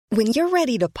When you're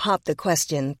ready to pop the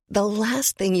question, the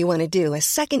last thing you want to do is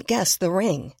second-guess the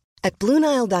ring. At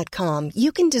BlueNile.com,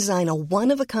 you can design a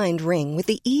one-of-a-kind ring with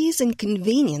the ease and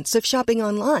convenience of shopping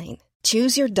online.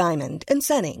 Choose your diamond and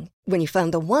setting. When you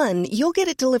find the one, you'll get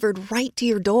it delivered right to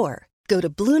your door. Go to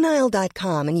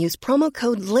BlueNile.com and use promo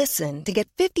code LISTEN to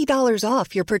get $50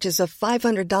 off your purchase of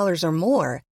 $500 or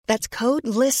more. That's code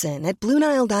LISTEN at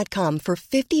BlueNile.com for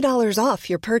 $50 off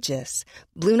your purchase.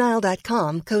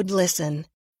 BlueNile.com, code LISTEN.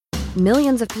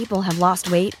 Millions of people have lost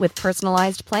weight with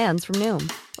personalized plans from Noom.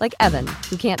 Like Evan,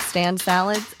 who can't stand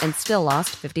salads and still lost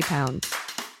 50 pounds.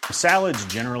 Salads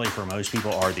generally for most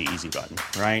people are the easy button,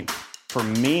 right? For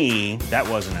me, that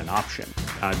wasn't an option.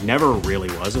 I never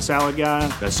really was a salad guy.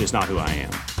 That's just not who I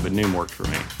am. But Noom worked for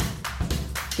me.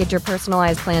 Get your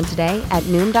personalized plan today at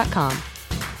Noom.com.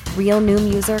 Real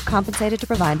Noom user compensated to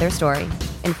provide their story.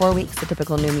 In 4 weeks, the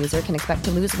typical Noom user can expect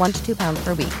to lose 1 to 2 pounds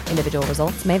per week. Individual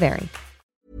results may vary.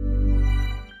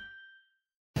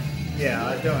 Yeah,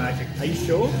 I don't actually. Are you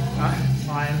sure?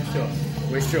 I am sure.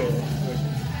 We're sure.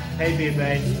 Hey beer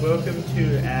babes, welcome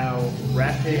to our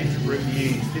rapid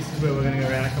reviews. This is where we're going to go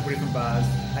around a couple different bars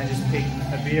and just pick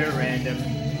a beer at random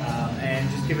and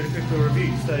just give it a quick little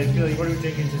review. So Billy, what are we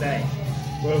drinking today?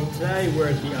 Well, today we're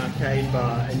at the arcade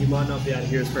bar, and you might not be able to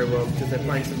hear us very well because they're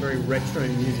playing some very retro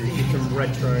music with some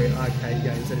retro arcade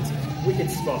games, and it's a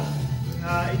wicked spot.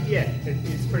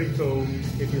 It's pretty cool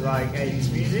if you like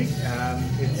 80s music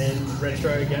and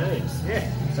retro games.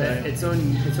 Yeah, so it's on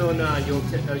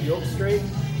York Street,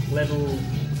 level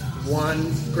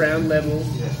 1, ground level,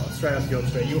 straight up York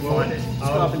Street. You'll find it. It's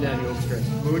up and down York Street.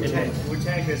 We'll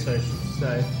tag their socials.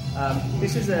 So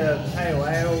this is a pale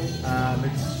ale.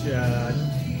 It's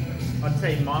I'd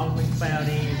say mildly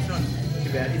cloudy. It's not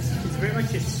too bad. It's very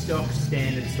much a stock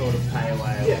standard sort of pale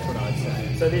ale. Yeah. That's what I'd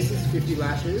say. So this is 50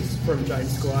 Lashes from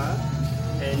James Squire,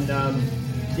 and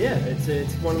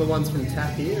it's one of the ones from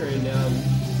tap here, and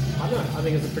I don't know. I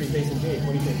think it's a pretty decent beer.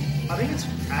 What do you think? I think it's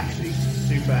actually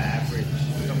super average.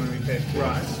 If I'm going to be perfectly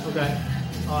honest. Okay.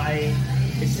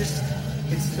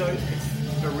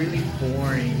 It's a really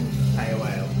boring pale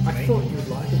ale. I thought you would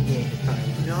like it more pale.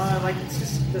 No, it's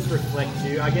just reflect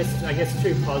you. I guess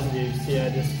two positives. Yeah,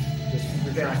 just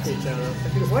retract each other. I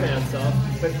think it's bounce off.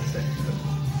 But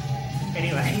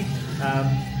anyway,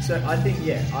 so I think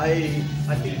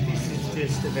I think this is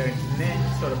just a very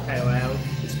meh sort of pale ale.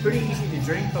 It's pretty easy to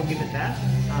drink. I'll give it that.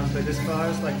 But as far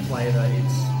as flavour,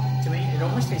 to me it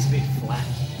almost tastes a bit flat.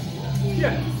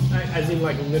 Yeah, as in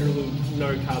literally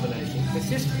no carbonation. It's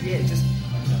just meh.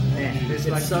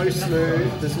 It's so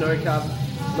smooth. There's no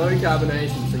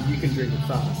carbonation, so you can drink it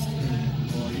fast.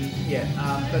 Yeah,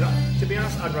 but to be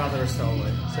honest, I'd rather a solo.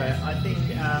 So I think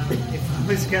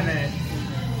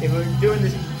if we're doing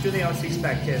the old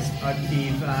 6-pack test, I'd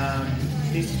give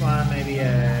this one maybe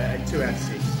a 2 out of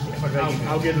 6.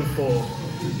 I'll give it a 4.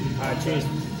 Cheers.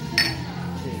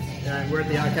 We're at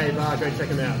the arcade bar. Go check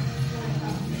them out.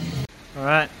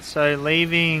 Alright, so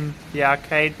leaving the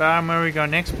arcade bar, and where are we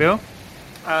going next, Bill?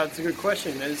 It's a good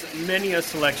question. There's many a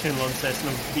selection of Launceston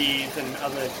of beers and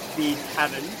other beer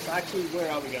taverns. Actually, where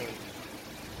are we going?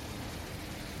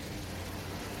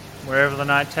 Wherever the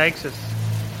night takes us.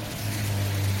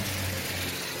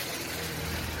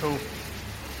 Cool.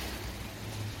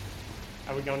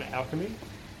 Are we going to Alchemy?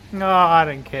 No, I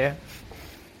don't care.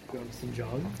 Going to St.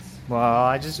 John's? Well,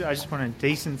 I just want a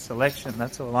decent selection.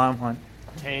 That's all I want.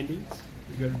 Tandy's?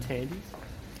 You go to Tandy's?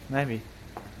 Maybe.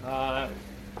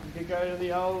 You could go to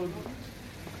the old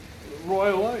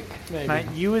Royal Oak, maybe. Mate,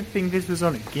 you would think this was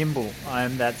on a gimbal. I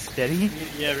am that steady.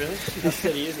 Yeah, really? How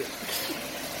steady is it?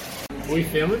 Are we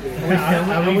filming?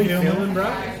 Are we filming, bro?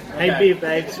 Okay. Hey, beer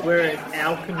babes, we're at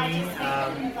Alchemy,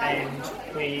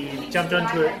 and we jumped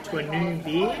onto a new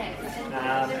beer,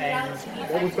 and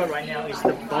what we've got right now is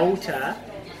the Bolter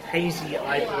Hazy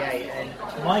IPA,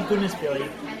 and my goodness, Billy,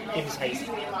 it is hazy.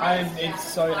 It's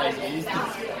so hazy.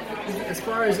 As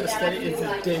far as aesthetic, it's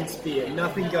a dense beer.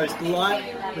 Nothing goes light,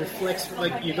 reflects.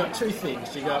 You've got two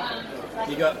things. You got.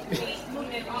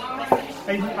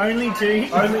 And only two. You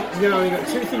got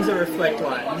two things that reflect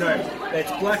light. No,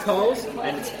 it's black holes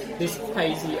and it's this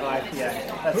hazy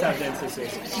IPA. That's how dense this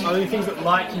is. Only things that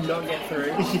light cannot get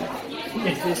through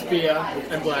is this beer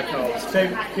and black holes. So,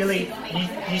 Billy,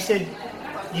 you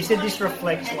said this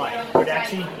reflects light, but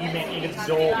actually you meant it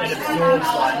absorbs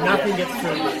light. Nothing gets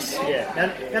through this.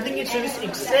 Yeah, nothing gets through this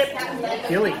except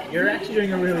Billy. You're actually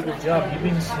doing a really good job. You've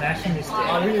been smashing this beer.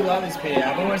 I really love this beer.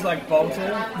 I've always liked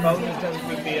Bolter. Bolter does a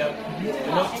good beer. They're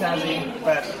not Tassie,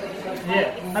 but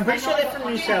yeah, I'm pretty sure they're from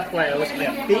New South Wales.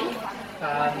 I think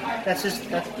That's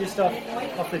just off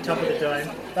the top of the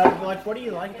dome. But like, what do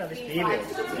you like about this beer?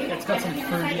 It's got some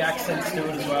fruity accents to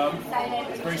it as well.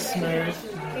 It's very smooth,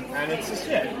 and it's just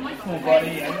full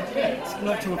body, and it's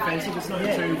not too offensive. It's not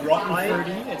too rotten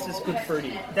fruity. It's just good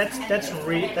fruity. That's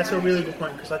a really good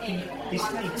point, because I think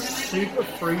it's super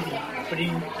fruity, but in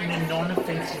a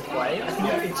non-offensive way. I think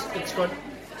it's got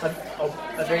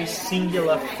a very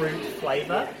singular fruit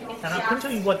flavour, and I couldn't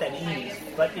tell you what that is,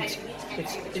 but it's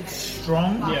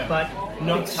strong, but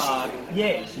not tart.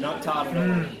 Yeah, not tart at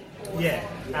all. Yeah,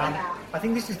 I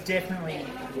think this is definitely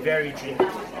very drinkable.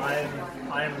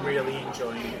 I am really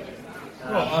enjoying it.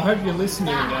 Well, I hope you're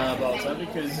listening, Bolter,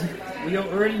 because we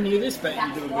already knew this, but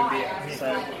you do a good beer.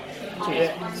 So,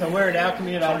 cheers. So we're at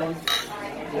Alchemy at our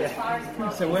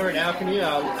So we're at Alchemy,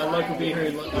 a local beer,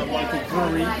 a local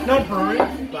brewery. Not brewery,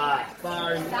 bar.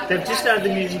 They've just started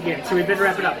the music again, so we better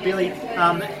wrap it up. Billy,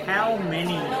 how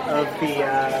many of the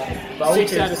Bolters...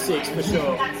 6 out of 6 for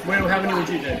sure. Well, how many would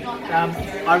you do?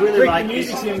 I really like the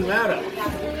music's getting louder.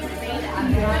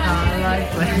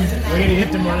 We're going to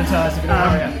get demonetized if we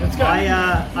don't. Let's go.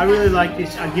 I really like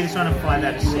this. I'd give this one a 5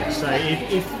 out of 6. So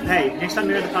if next time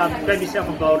you're at the pub, grab yourself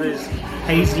a Bolters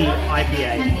Hazy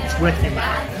IPA. It's worth your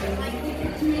money.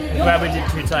 I'm glad we did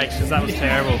 2 takes, because that was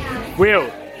terrible. Will,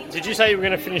 did you say you were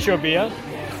going to finish your beer?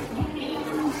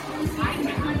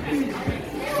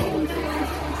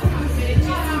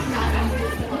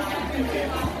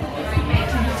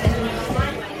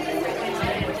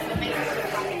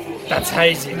 That's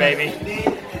hazy, baby.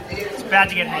 It's about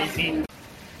to get hazy.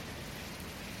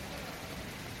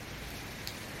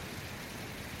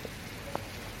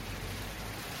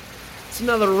 It's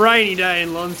another rainy day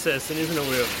in Launceston, isn't it,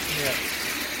 Will? Yeah.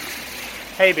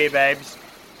 Hey, beer babes.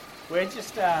 We're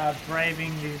just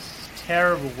braving this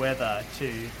terrible weather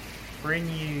to bring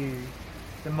you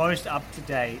the most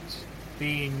up-to-date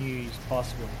beer news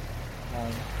possible.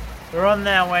 We're on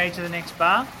our way to the next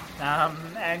bar.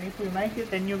 And if we make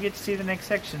it, then you'll get to see the next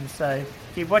section. So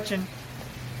keep watching.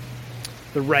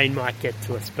 The rain might get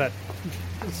to us, but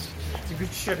it's a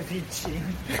good shot of your chin.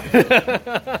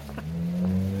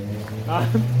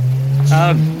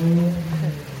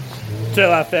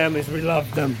 Tell our families we love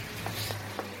them.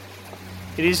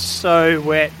 It is so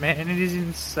wet, man. It is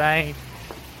insane.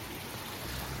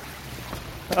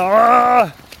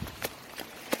 Oh,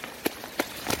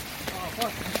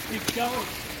 fuck. Keep going.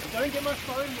 Don't get my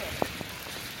phone wet.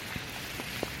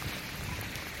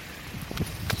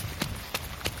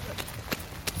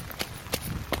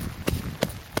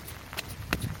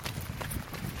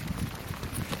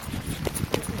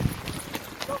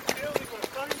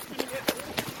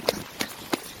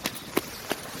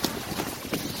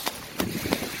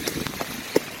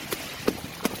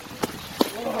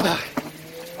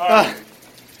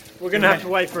 We're going to have to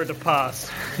wait for it to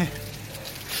pass.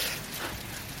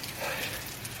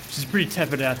 It's pretty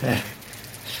tepid out there.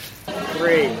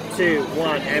 3, 2,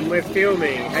 1, and we're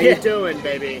filming. How you doing,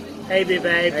 baby? Hey, beer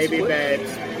babes. Hey, beer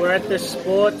babes. We're at the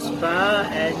sports bar,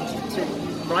 and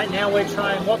right now we're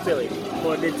trying what, Billy?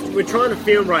 Well, we're trying to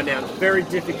film right now. It's very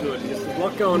difficult. There's a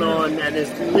lot going on, and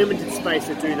there's limited space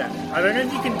to do that. I don't know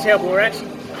if you can tell, but we're actually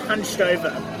hunched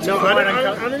over. No, I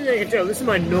don't think you can tell. This is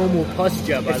my normal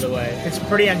posture, by the way. It's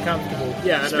pretty uncomfortable.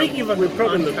 Yeah, Speaking of we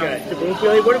probably look uncomfortable,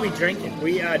 Billy, what are we drinking?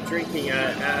 We are drinking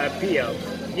a beer.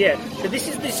 Yeah, so this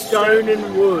is the Stone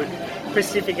and Wood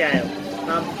Pacific Ale.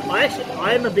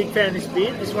 I am a big fan of this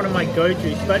beer. This is one of my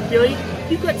go-tos. But Billy,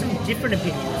 you've got some different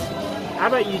opinions. How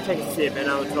about you take a sip and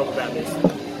I'll talk about this?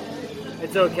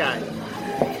 It's okay.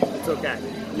 It's okay.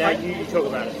 Now you talk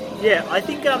about it. Yeah, I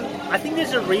think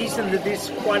there's a reason that this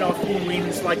quite often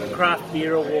wins like craft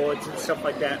beer awards and stuff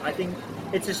like that. I think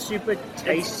it's a super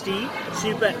tasty,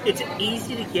 it's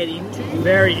easy to get into.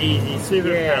 Very easy, super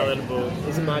palatable.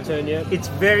 Is it my turn yet? It's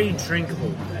very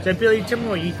drinkable. So Billy, tell me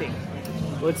what you think.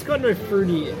 Well, it's got no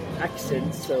fruity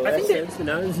accents, so I think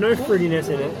there's no fruitiness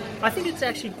in it. I think it's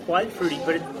actually quite fruity,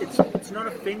 but it's not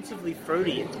offensively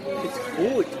fruity. It's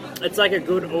good. It's like a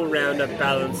good all-rounder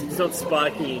balance. It's not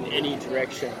spiky in any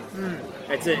direction.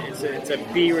 It's a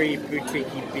beery,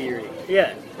 boutiquey beery.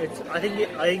 Yeah, I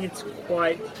think it's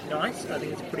quite nice. I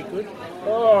think it's pretty good.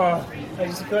 Oh, I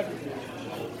just got.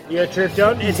 You got tripped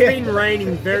on? It's been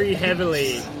raining very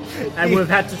heavily, and we've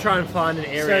had to try and find an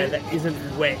area that isn't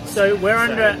wet. So we're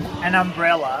under an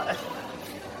umbrella,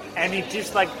 and it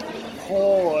just like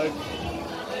poured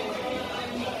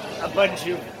a bunch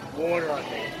of water on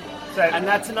me. So, And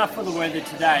that's enough for the weather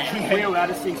today. Wheel out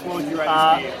of 6, what would you rate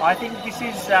this beer? I think this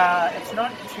is, it's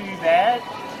not too bad.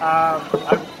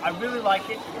 I really like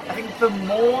it. I think the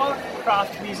more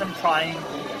craft beers I'm trying,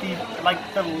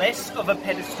 the less of a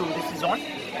pedestal this is on.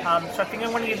 So I think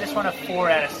I'm going to give this one a 4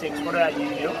 out of 6. What about you,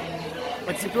 Neil?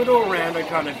 It's a good all-rounder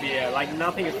kind of beer, like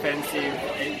nothing offensive.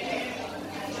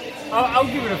 I'll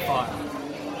give it a 5.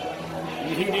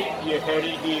 You heard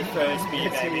it here first, beer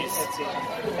babies.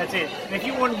 That's it. And if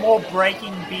you want more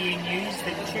breaking beer news,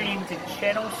 then tune in to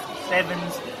Channel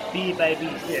 7's Beer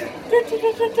Babies. Yeah.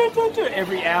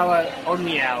 Every hour on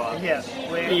the hour. Yeah.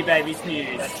 Beer Babies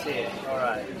news. That's it. All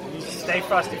right. You stay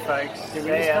frosty, folks. Did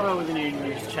we just come up with a new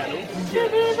news channel?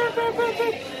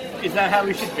 Is that how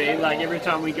we should be? Like every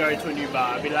time we go to a new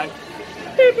bar, be like,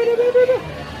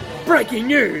 breaking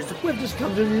news! We've just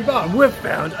come to a new bar and we've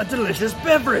found a delicious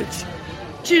beverage.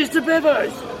 Cheers to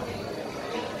Bevos!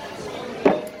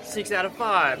 6 out of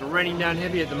 5. We're raining down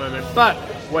heavy at the moment, but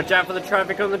watch out for the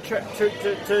traffic on the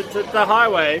to the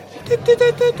highway.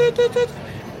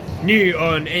 New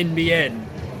on NBN,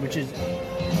 which is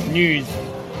news,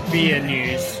 beer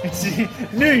news.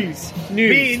 News.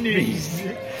 Beer news.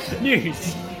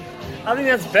 News. I think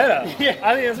that's better. Yeah,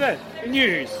 I think that's better.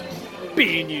 News.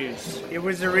 Beer news. It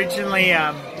was originally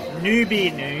new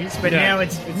beer news, but now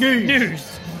it's news.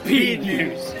 News. Beer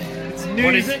news. It's news.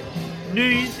 What is it?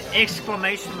 News!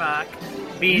 Exclamation mark.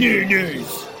 Beer New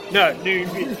news. No, new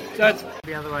news. That's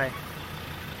the other way.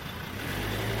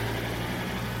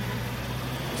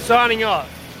 signing off.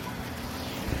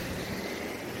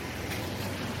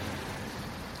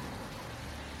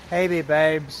 Hey there,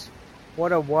 babes.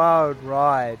 What a wild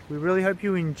ride. We really hope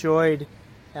you enjoyed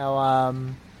our,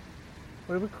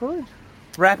 what do we call it?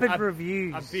 Rapid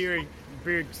reviews. A beer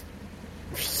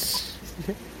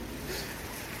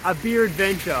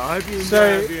adventure. I hope you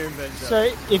enjoy a beer adventure.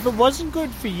 So, if it wasn't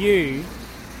good for you,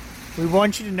 we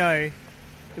want you to know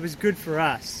it was good for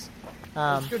us.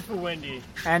 It's good for Wendy.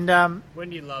 And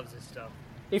Wendy loves this stuff.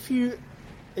 if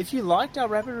you liked our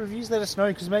rapid reviews, let us know,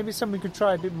 because maybe it's something we could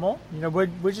try a bit more. You know,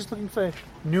 we're just looking for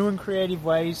new and creative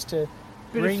ways to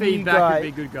Bit bring of you feedback guys.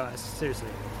 would be good, guys. Seriously.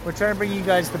 We're trying to bring you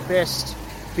guys the best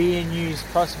beer news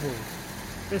possible.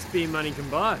 Best beer money can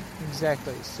buy.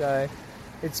 Exactly. So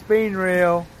it's been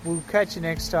real. We'll catch you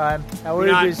next time. Our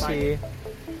Good night, Uber's mate. here.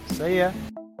 See ya.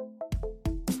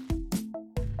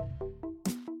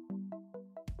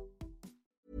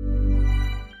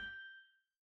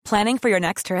 Planning for your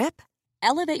next trip?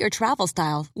 Elevate your travel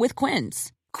style with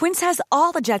Quince. Quince has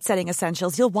all the jet-setting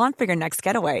essentials you'll want for your next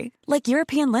getaway, like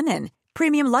European linen,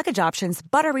 premium luggage options,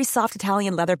 buttery soft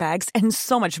Italian leather bags, and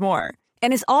so much more.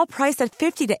 And is all priced at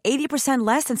 50 to 80%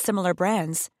 less than similar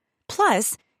brands.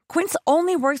 Plus, Quince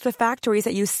only works with factories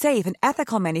that use safe and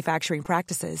ethical manufacturing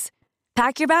practices.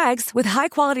 Pack your bags with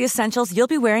high-quality essentials you'll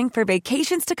be wearing for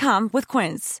vacations to come with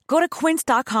Quince. Go to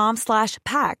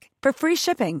quince.com/pack for free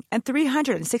shipping and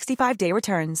 365-day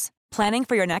returns. Planning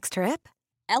for your next trip?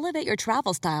 Elevate your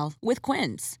travel style with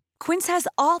Quince. Quince has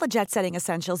all the jet-setting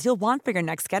essentials you'll want for your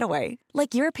next getaway,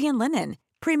 like European linen,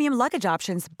 premium luggage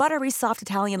options, buttery soft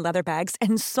Italian leather bags,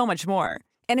 and so much more.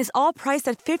 And is all priced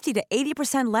at 50 to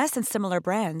 80% less than similar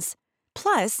brands.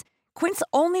 Plus, Quince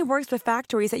only works with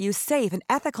factories that use safe and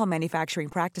ethical manufacturing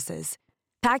practices.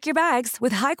 Pack your bags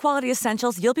with high-quality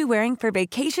essentials you'll be wearing for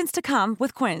vacations to come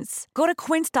with Quince. Go to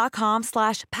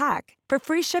quince.com/pack for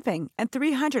free shipping and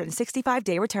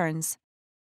 365-day returns.